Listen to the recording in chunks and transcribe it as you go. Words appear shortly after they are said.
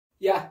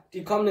Ja,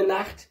 die kommende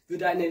Nacht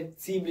wird eine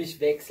ziemlich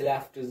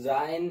wechselhafte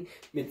sein,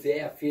 mit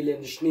sehr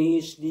vielen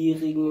Schnee,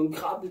 Schneeregen und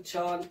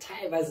Krabbelschauern.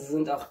 Teilweise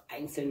sind auch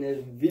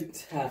einzelne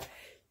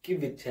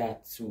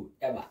Wintergewitter zu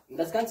erwarten.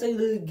 Das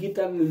Ganze geht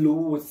dann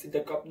los in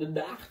der kommenden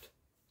Nacht.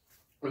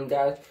 Und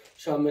da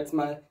schauen wir jetzt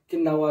mal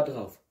genauer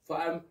drauf. Vor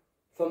allem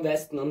vom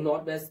Westen und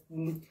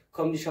Nordwesten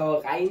kommen die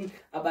Schauer rein,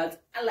 aber als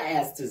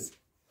allererstes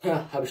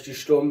habe ich die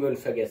Sturmböen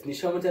vergessen. Die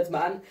schauen wir uns jetzt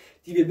mal an,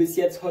 die wir bis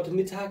jetzt heute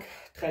Mittag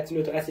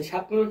 13:30 Uhr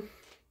hatten.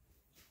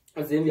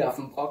 Da sehen wir auf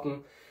dem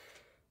Brocken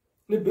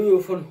eine Böe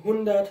von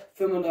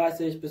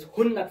 135 bis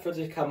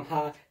 140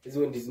 km/h,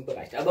 so in diesem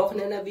Bereich. Aber auch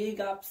in NRW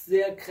gab es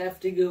sehr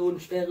kräftige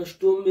und schwere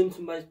Sturmböen,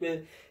 zum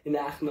Beispiel in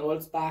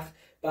Aachen-Olsbach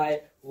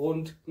bei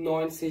rund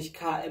 90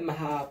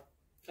 km/h,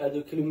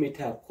 also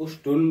Kilometer pro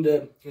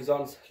Stunde.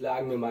 Sonst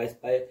lagen wir meist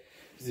bei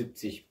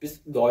 70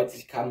 bis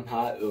 90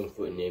 km/h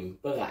irgendwo in dem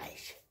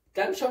Bereich.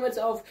 Dann schauen wir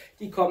jetzt auf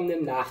die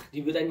kommende Nacht.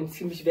 Die wird eine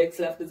ziemlich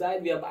wechselhafte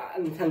sein, wie am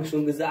Anfang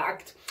schon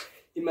gesagt.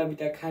 Immer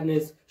wieder kann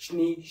es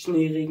Schnee,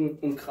 Schneeregen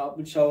und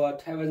Krabbelschauer,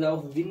 teilweise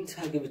auch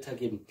Wintergewitter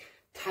geben.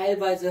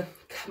 Teilweise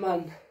kann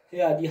man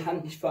ja die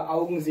Hand nicht vor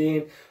Augen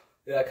sehen,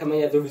 ja, kann man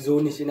ja sowieso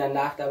nicht in der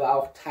Nacht, aber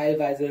auch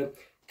teilweise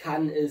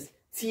kann es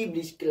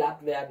ziemlich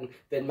glatt werden,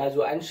 wenn mal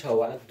so ein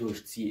Schauer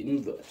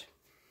durchziehen wird.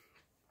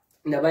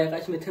 Und dabei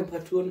erreichen wir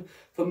Temperaturen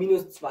von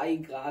 -2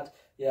 Grad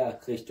ja,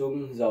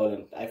 Richtung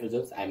Sauerland und Eifel,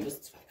 sonst 1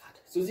 bis 2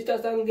 Grad. So sieht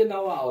das dann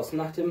genauer aus.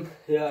 Nach dem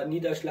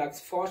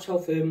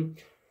Niederschlagsvorschaufilm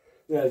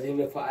sehen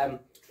wir vor allem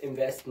im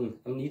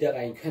Westen am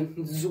Niederrhein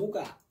könnten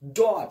sogar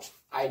dort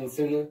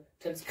einzelne,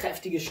 teils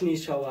kräftige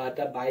Schneeschauer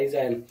dabei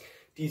sein.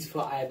 Dies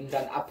vor allem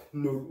dann ab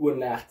 0 Uhr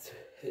nachts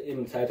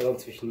im Zeitraum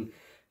zwischen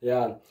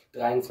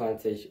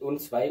 23 und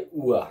 2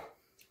 Uhr.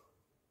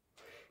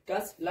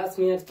 Das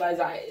lassen wir jetzt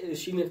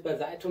schieben jetzt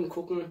beiseite und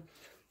gucken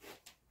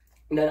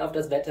dann auf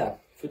das Wetter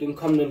für den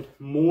kommenden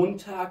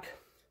Montag.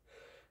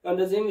 Und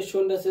da sehen wir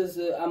schon, dass es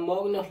am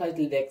Morgen noch leicht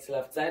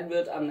wechselhaft sein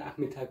wird. Am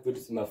Nachmittag wird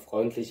es immer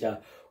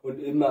freundlicher und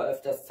immer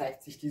öfters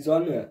zeigt sich die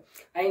Sonne.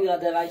 1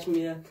 Grad erreichen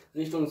wir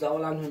Richtung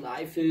Sauerland und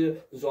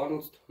Eifel,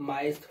 sonst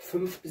meist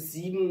 5 bis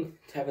 7,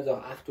 teilweise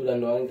auch 8 oder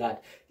 9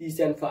 Grad. Dies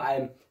dann vor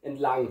allem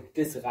entlang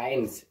des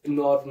Rheins. Im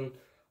Norden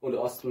und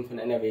Osten von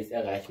NRW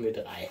erreichen wir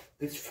 3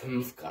 bis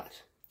 5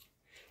 Grad.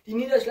 Die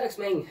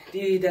Niederschlagsmengen,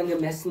 die dann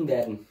gemessen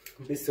werden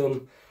bis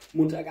zum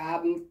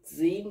Montagabend,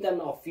 sehen dann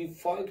auch wie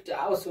folgt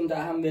aus. Und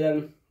da haben wir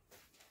dann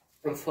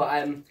vor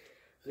allem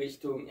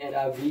Richtung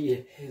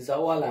NRW,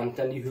 Sauerland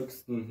dann die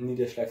höchsten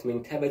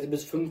Niederschlagsmengen, teilweise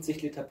bis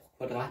 50 Liter pro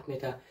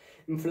Quadratmeter.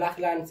 Im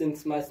Flachland sind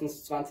es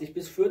meistens 20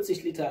 bis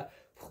 40 Liter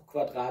pro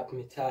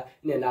Quadratmeter.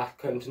 In der Nacht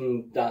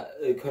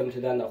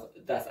könnte dann auch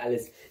das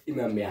alles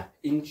immer mehr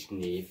in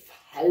Schnee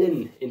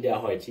fallen in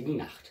der heutigen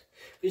Nacht.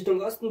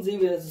 Richtung Osten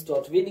sehen wir, dass es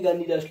dort weniger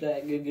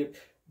Niederschläge gibt,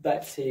 bei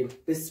 10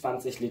 bis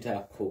 20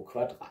 Liter pro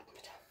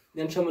Quadratmeter.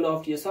 Dann schauen wir noch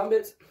auf die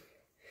Ensembles.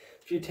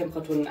 Für die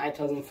Temperaturen in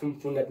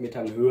 1500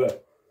 Metern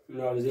Höhe.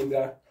 Ja, da sehen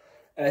wir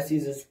erst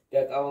dieses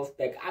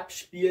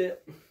Bergauf-Bergab-Spiel.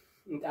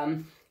 Und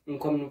am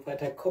kommenden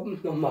Freitag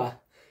kommt nochmal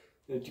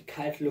die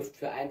Kaltluft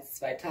für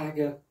 1-2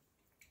 Tage.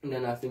 Und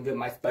danach sind wir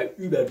meist bei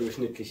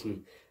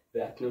überdurchschnittlichen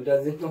Werten. Und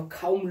da sind noch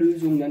kaum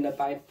Lösungen dann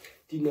dabei,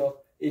 die noch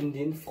in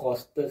den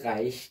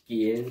Frostbereich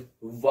gehen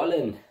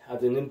wollen.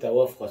 Also in den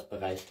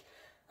Dauerfrostbereich.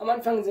 Am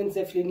Anfang sind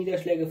sehr viele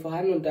Niederschläge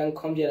vorhanden und dann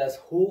kommt ja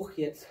das Hoch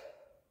jetzt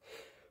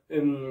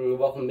im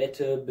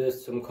Wochenmitte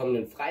bis zum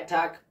kommenden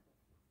Freitag.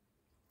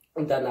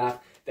 Und danach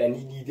werden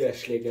die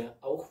Niederschläge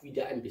auch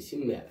wieder ein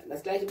bisschen mehr werden.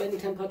 Das gleiche bei den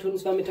Temperaturen,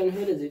 zwar mit der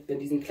Höhe, sieht man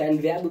diesen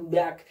kleinen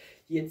Werbeberg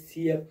jetzt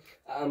hier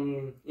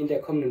in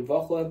der kommenden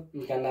Woche.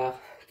 Und danach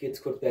geht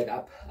es kurz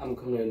bergab am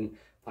kommenden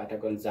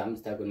Freitag und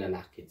Samstag und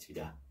danach geht es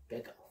wieder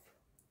bergauf.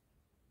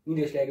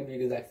 Niederschläge, wie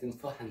gesagt, sind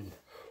vorhanden.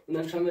 Und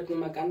dann schauen wir jetzt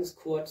nochmal ganz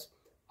kurz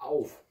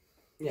auf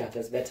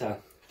das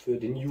Wetter für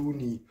den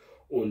Juni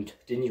und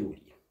den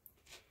Juli.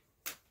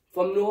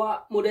 Vom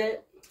NOAA-Modell,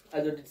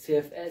 also die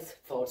CFS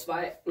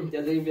V2,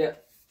 da sehen wir,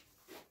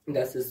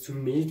 dass es zu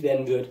mild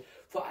werden wird.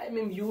 Vor allem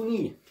im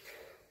Juni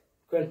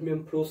könnten wir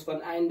einen Plus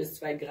von 1 bis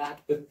 2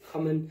 Grad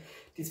bekommen.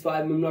 Dies vor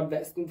allem im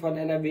Nordwesten von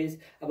NRW,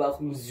 aber auch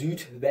im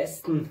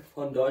Südwesten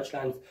von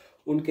Deutschland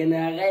und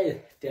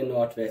generell der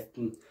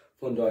Nordwesten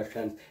von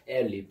Deutschland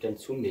erlebt dann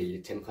zu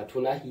milde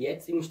Temperaturen nach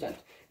jetzigem Stand.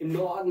 Im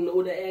Norden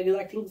oder eher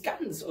gesagt in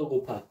ganz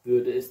Europa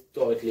würde es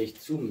deutlich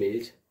zu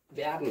mild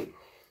werden.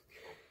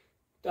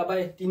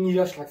 Dabei die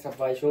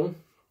Niederschlagsabweichung,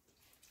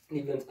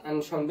 die wir uns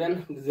anschauen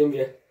werden. Da sehen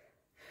wir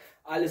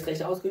alles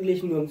recht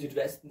ausgeglichen, nur im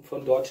Südwesten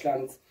von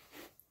Deutschland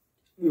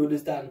würde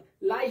es dann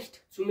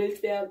leicht zu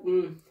mild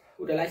werden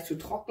oder leicht zu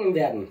trocken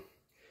werden.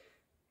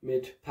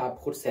 Mit ein paar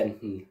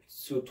Prozenten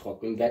zu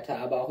trockenem Wetter,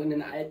 aber auch in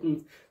den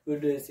Alpen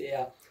würde es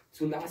eher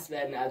zu nass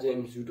werden, also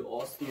im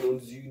Südosten und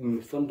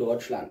Süden von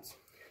Deutschland.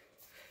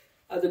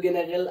 Also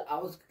generell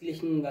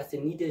ausgeglichen, was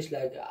den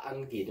Niederschlag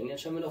angeht. Und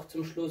jetzt schauen wir noch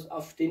zum Schluss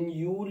auf den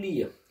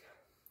Juli.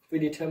 Für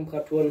die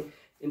Temperaturen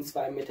in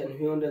 2 Metern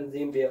Höhe und dann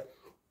sehen wir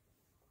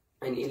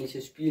ein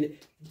ähnliches Spiel,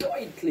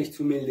 deutlich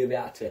zu milde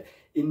Werte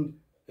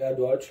in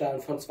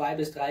Deutschland von 2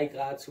 bis 3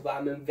 Grad zu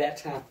warmem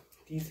Wetter.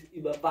 dies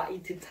über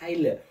weite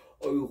Teile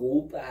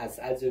Europas.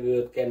 Also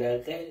wird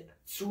generell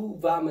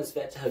zu warmes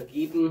Wetter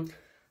geben.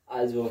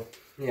 Also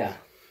ja,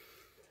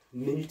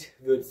 mild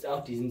wird es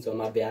auch diesen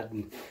Sommer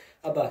werden.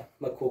 Aber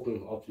mal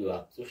gucken, ob es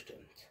überhaupt so stimmt.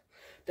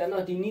 Dann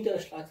noch die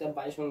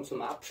Niederschlagsanweichungen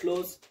zum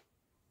Abschluss.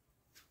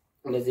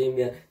 Und da sehen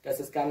wir, dass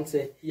das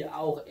Ganze hier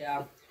auch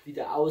eher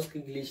wieder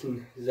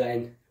ausgeglichen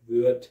sein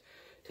wird.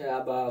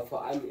 Aber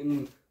vor allem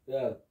im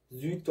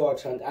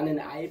Süddeutschland, an den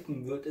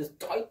Alpen, wird es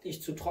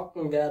deutlich zu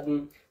trocken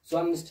werden.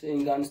 Sonst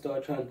in ganz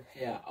Deutschland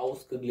eher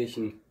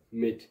ausgeglichen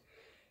mit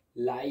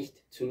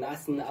leicht zu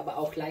nassen, aber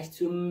auch leicht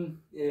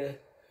zum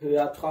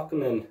höher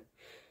trockenen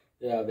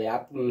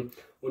Werten.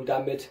 Und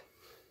damit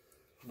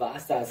war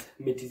es das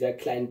mit dieser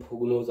kleinen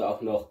Prognose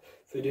auch noch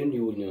für den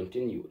Juni und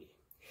den Juli.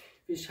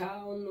 Wir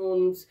schauen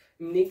uns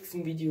im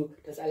nächsten Video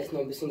das alles noch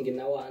ein bisschen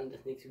genauer an.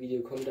 Das nächste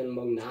Video kommt dann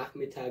morgen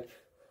Nachmittag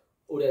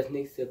oder das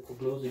nächste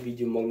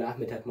Prognosevideo morgen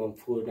Nachmittag, morgen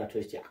früh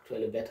natürlich die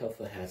aktuelle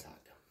Wettervorhersage.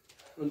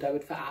 Und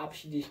damit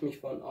verabschiede ich mich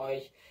von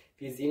euch.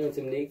 Wir sehen uns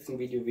im nächsten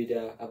Video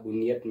wieder.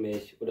 Abonniert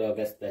mich oder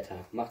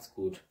Westwetter. Macht's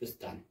gut. Bis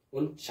dann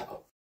und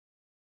ciao.